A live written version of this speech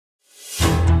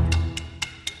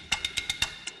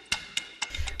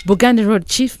Buganda Road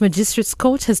Chief Magistrates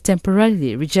Court has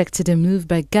temporarily rejected a move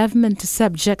by government to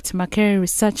subject Makerere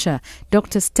researcher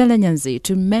Dr. Stella Nyanzi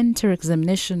to mental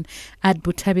examination at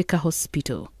Butabika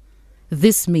Hospital.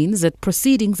 This means that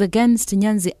proceedings against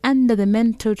Nyanzi under the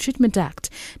Mental Treatment Act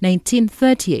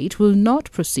 1938 will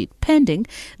not proceed pending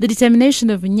the determination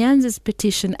of Nyanzi's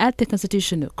petition at the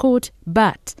Constitutional Court,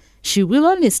 but she will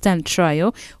only stand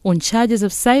trial on charges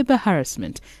of cyber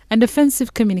harassment and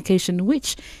offensive communication,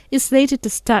 which is slated to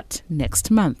start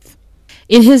next month.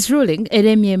 In his ruling,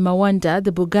 Eremye Mawanda,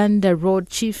 the Buganda Road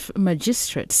Chief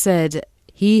Magistrate, said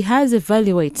he has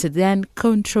evaluated the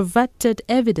uncontroverted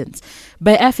evidence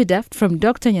by affidavit from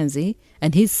Dr. Nyanzi,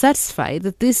 and he is satisfied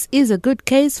that this is a good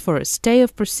case for a stay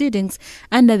of proceedings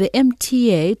under the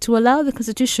MTA to allow the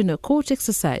Constitutional Court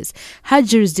exercise her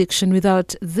jurisdiction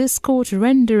without this court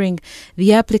rendering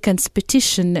the applicant's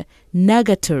petition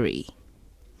nugatory.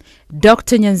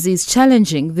 Dr. Nyanzi is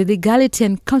challenging the legality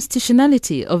and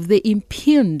constitutionality of the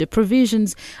impugned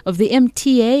provisions of the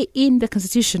MTA in the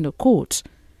Constitutional Court.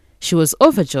 She was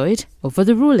overjoyed over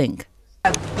the ruling.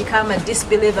 I've become a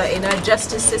disbeliever in our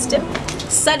justice system.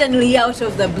 Suddenly, out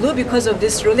of the blue, because of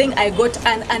this ruling, I got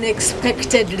an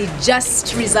unexpectedly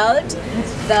just result.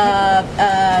 The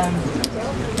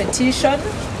petition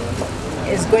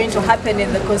is going to happen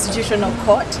in the Constitutional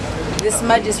Court. This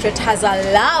magistrate has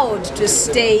allowed to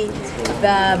stay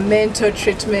the Mental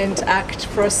Treatment Act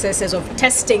processes of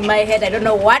testing my head. I don't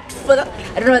know what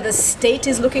the state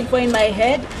is looking for in my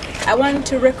head. I want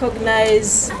to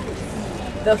recognize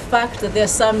the fact that there are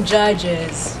some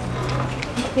judges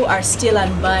who are still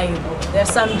unbuyable. There are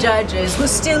some judges who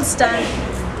still stand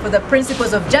for the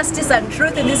principles of justice and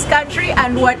truth in this country,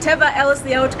 and whatever else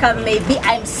the outcome may be,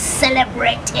 I'm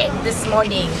celebrating this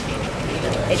morning.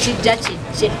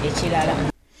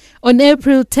 On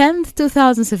April 10,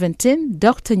 2017,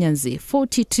 Dr. Nyanzi,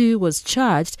 42, was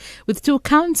charged with 2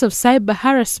 counts of cyber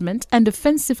harassment and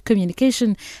offensive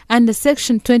communication under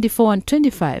Section 24 and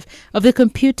 25 of the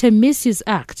Computer Misuse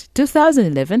Act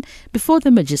 2011 before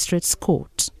the Magistrates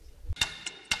Court.